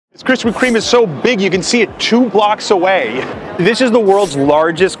Krispy Kreme is so big you can see it 2 blocks away. This is the world's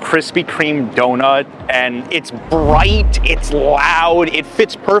largest Krispy Kreme donut, and it's bright, it's loud, it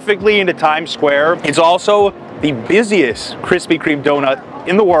fits perfectly into Times Square. It's also the busiest Krispy Kreme donut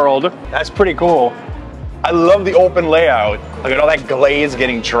in the world. That's pretty cool. I love the open layout. Look at all that glaze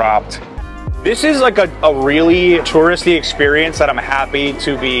getting dropped. This is like a really touristy experience that I'm happy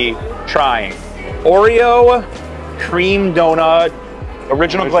to be trying. Oreo, cream donut,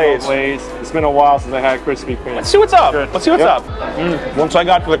 original glaze. It's been a while since I had Krispy Kreme. Let's see what's up. Good. Let's see what's up. Once I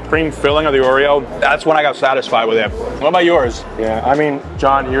got to the cream filling of the Oreo, that's when I got satisfied with it. What about yours? Yeah, I mean,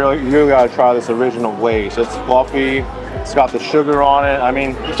 John, you really gotta try this original glaze. It's fluffy. It's got the sugar on it. I mean,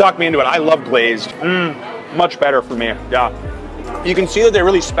 You talked me into it. I love glazed. Much better for me. Yeah. You can see that they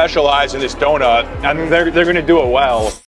really specialize in this donut, and they're going to do it well.